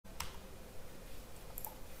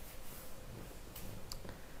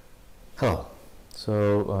Hello.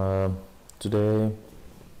 Today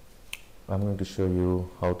I'm going to show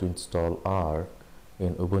you how to install R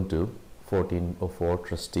in Ubuntu 14.04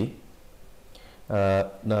 Trusty.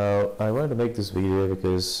 Now I wanted to make this video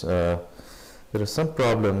because there is some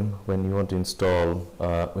problem when you want to install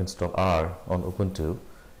R on Ubuntu.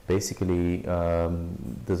 Basically,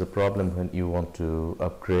 there's a problem when you want to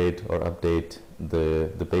upgrade or update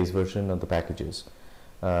the base version of the packages.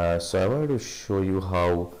 So I wanted to show you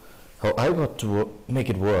how I got to make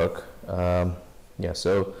it work.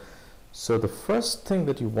 So the first thing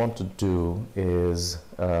that you want to do is,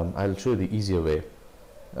 I'll show you the easier way.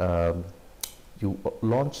 You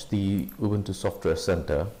launch the Ubuntu Software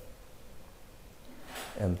Centre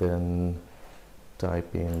and then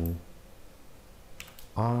type in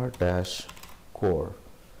r-core,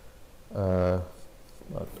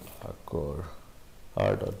 not r-core,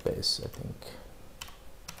 r.base, I think.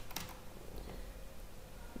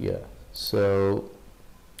 Yeah, so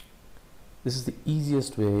this is the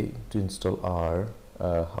easiest way to install R.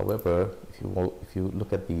 However, if you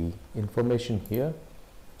look at the information here,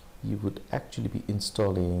 you would actually be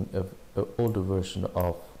installing an older version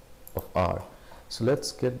of R. So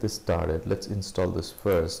let's get this started. Let's install this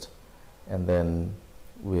first, and then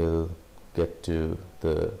we'll get to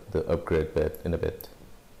the upgrade bit in a bit.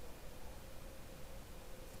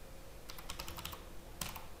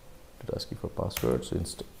 It asks you for password, so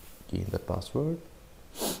key in the password.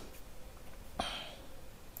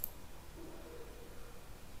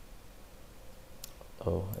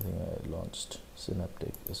 Oh, I think I launched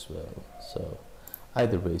Synaptic as well. So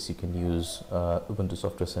either ways, you can use Ubuntu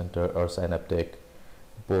Software Centre or Synaptic.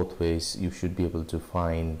 Both ways, you should be able to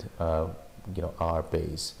find R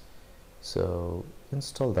base. So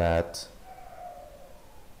install that.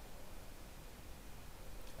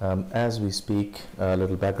 As we speak, a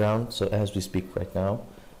little background. So as we speak right now,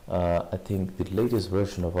 I think the latest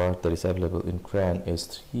version of R that is available in CRAN is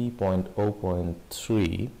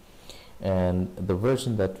 3.0.3, and the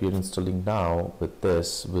version that we are installing now with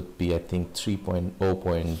this would be, I think,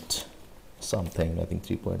 3.0 something. I think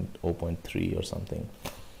 3.0.3 or something.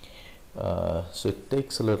 So it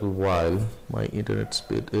takes a little while. My internet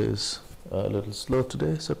speed is a little slow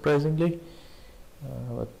today, surprisingly,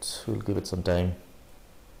 but we'll give it some time.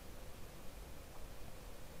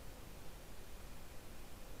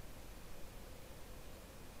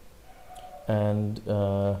 And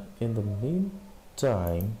in the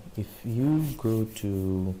meantime, if you go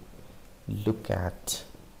to look at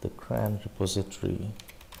the CRAN repository,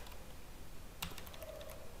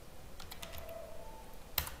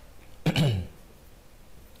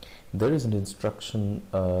 there is an instruction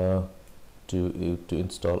to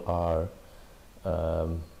install R.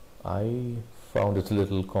 I found it a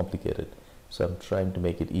little complicated, so I'm trying to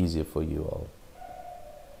make it easier for you all.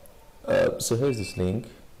 So here's this link.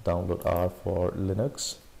 Download R for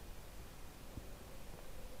Linux,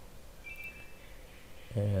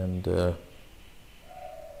 and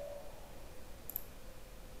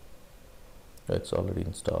it's already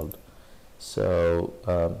installed. So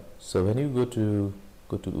so when you go to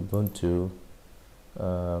Ubuntu,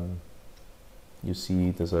 you see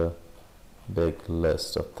there's a big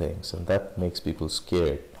list of things, and that makes people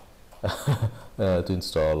scared to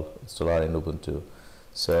install R in Ubuntu.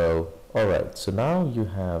 So alright, so now you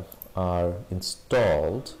have R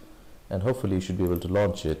installed, and hopefully you should be able to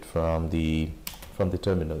launch it from the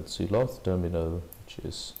terminal. So you launch the terminal, which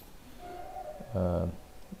is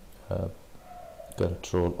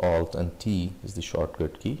Control Alt and T is the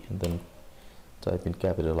shortcut key, and then type in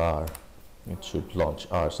capital R. It should launch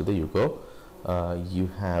R. So there you go. You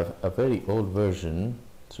have a very old version,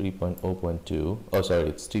 3.0.2. Oh, sorry,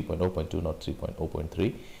 it's 3.0.2, not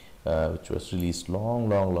 3.0.3. Which was released long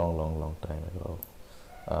time ago.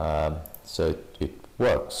 So it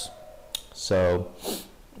works. So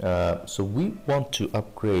so we want to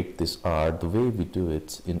upgrade this R the way we do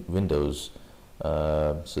it in Windows.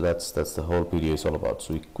 So that's the whole video is all about.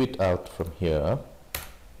 So we quit out from here,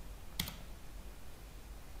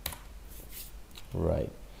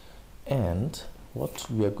 right? And what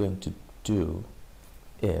we are going to do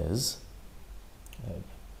is,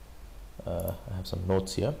 I have some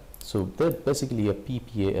notes here. So there's basically a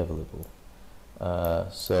PPA available.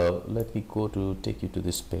 So let me take you to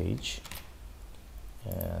this page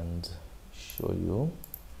and show you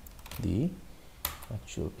the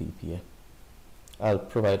actual PPA. I'll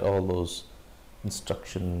provide all those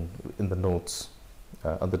instruction in the notes,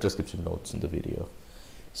 on the description notes in the video.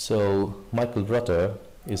 So Michael Rrutter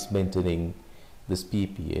is maintaining this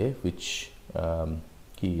PPA, which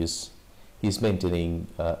he's maintaining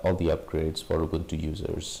all the upgrades for Ubuntu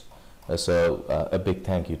users. So a big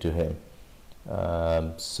thank you to him.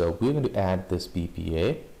 So we're going to add this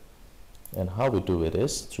BPA, and how we do it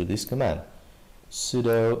is through this command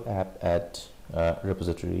sudo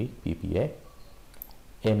apt-get-repository BPA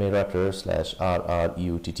marutter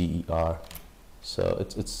 /rrutter. So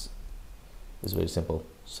it's very simple.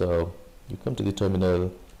 So you come to the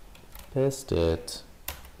terminal, paste it,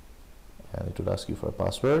 and it will ask you for a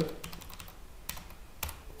password.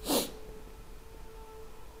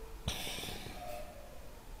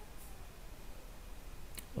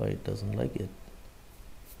 Oh, it doesn't like it.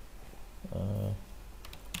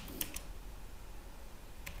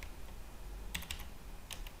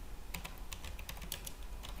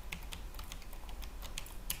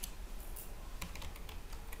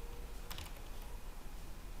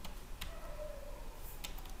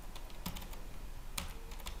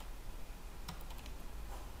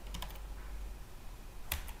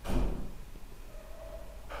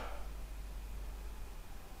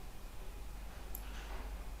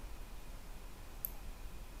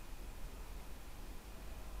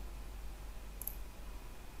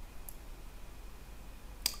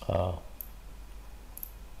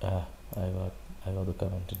 I got the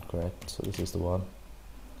comment incorrect, so this is the one.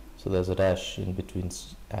 So there's a dash in between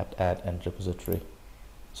apt-add and repository.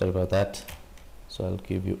 Sorry about that. So I'll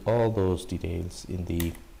give you all those details in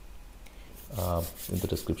the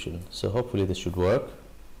description. So hopefully this should work.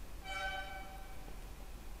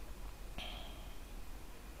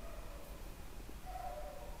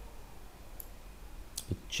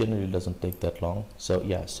 It generally doesn't take that long. So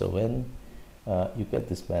yeah, so when you get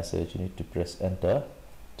this message, you need to press enter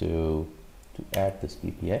to add this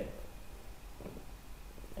BPA,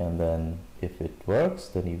 and then if it works,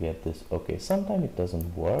 then you get this. Okay, sometimes it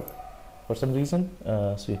doesn't work for some reason,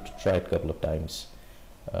 so you have to try it a couple of times.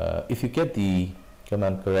 If you get the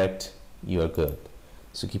command correct, you are good,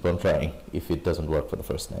 so keep on trying if it doesn't work for the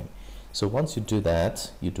first time. So once you do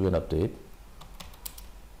that, you do an update.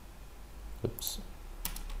 Oops.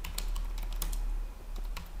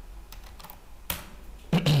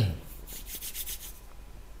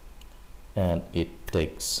 And it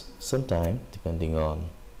takes some time depending on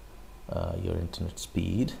your internet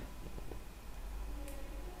speed.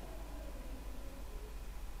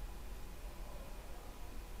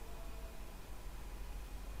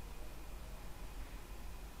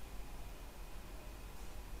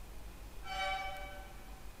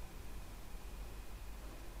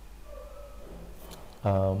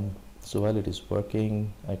 So while it is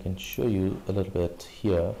working, I can show you a little bit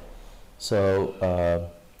here. So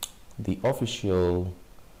the official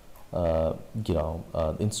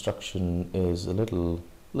instruction is a little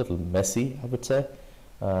messy, I would say.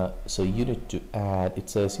 So you need to add, it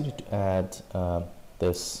says you need to add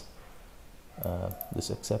this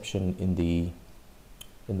exception in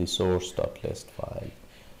the source.list file,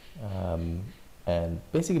 and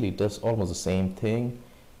basically it does almost the same thing,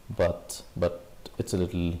 but it's a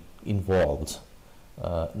little involved,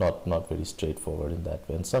 not very straightforward in that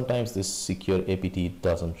way, and sometimes this secure apt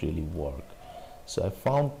doesn't really work. So I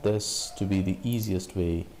found this to be the easiest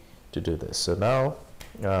way to do this. So now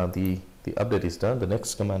the update is done. The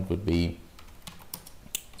next command would be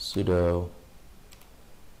sudo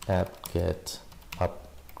apt-get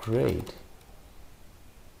upgrade.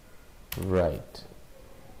 Right.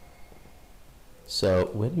 So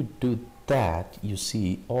when you do that, you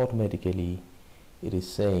see automatically it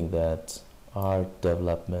is saying that our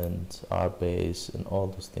development, our base, and all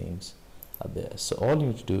those things are there. So all you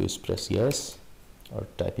need to do is press yes or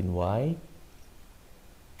type in Y,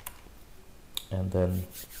 and then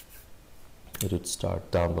it would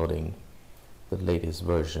start downloading the latest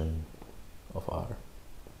version of R,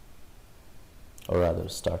 or rather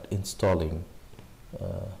start installing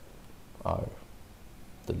the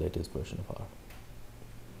latest version of R.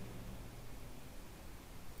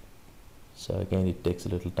 So again, it takes a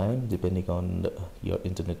little time depending on your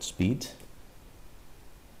internet speed.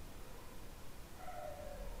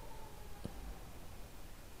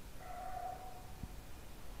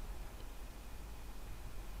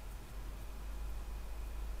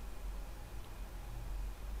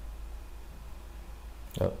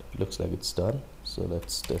 Oh, it looks like it's done. So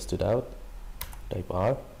let's test it out. Type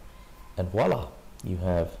R, and voila, you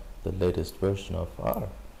have the latest version of R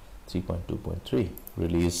 3.2.3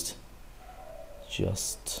 released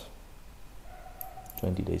just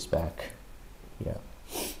 20 days back. Yeah.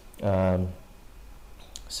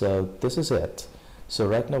 So this is it. So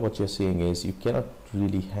right now what you're seeing is you cannot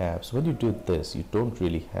really have, so when you do this, you don't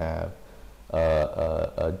really have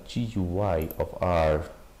a GUI of R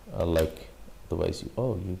like otherwise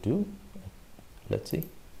you do. Let's see.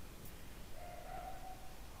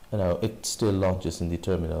 Now it still launches in the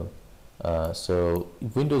terminal So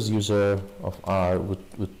Windows user of R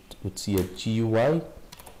would see a GUI,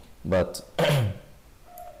 but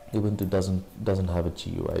Ubuntu doesn't have a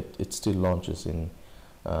GUI. It still launches in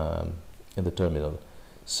the terminal.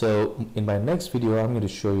 So in my next video, I'm going to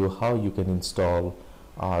show you how you can install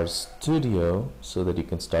R Studio so that you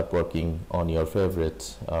can start working on your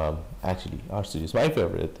favorite. Actually, R Studio is my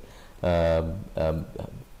favorite.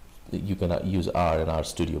 You can use R and R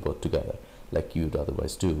Studio both together, like you'd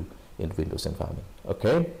otherwise do in Windows environment.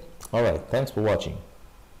 Okay. All right. Thanks for watching.